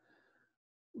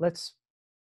let's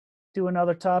do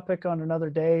another topic on another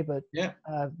day. But Yeah,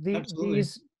 absolutely.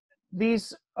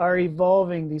 these are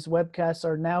evolving. These webcasts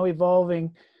are now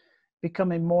evolving,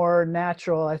 becoming more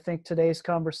natural. I think today's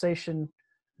conversation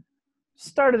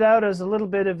started out as a little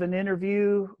bit of an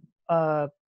interview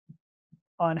on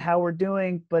how we're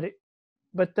doing, but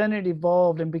then it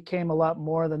evolved and became a lot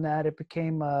more than that. It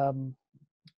became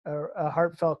a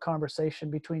heartfelt conversation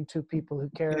between two people who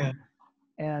care, Yeah,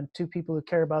 and two people who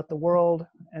care about the world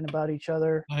and about each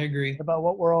other, I agree. about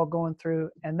what we're all going through.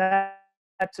 And that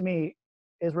to me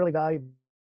is really valuable.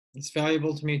 It's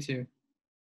valuable to me too.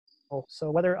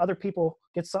 So whether other people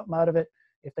get something out of it,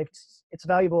 if they, it's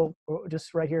valuable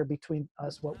just right here between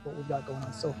us, what we've got going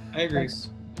on. So I agree.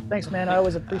 thanks, man. I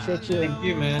always appreciate you. Thank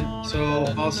you, man. So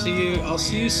I'll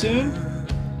see you soon,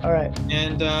 All right.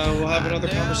 and we'll have another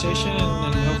conversation,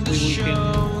 and hopefully we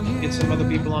can get some other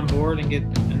people on board and get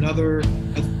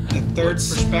a third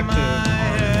perspective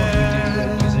on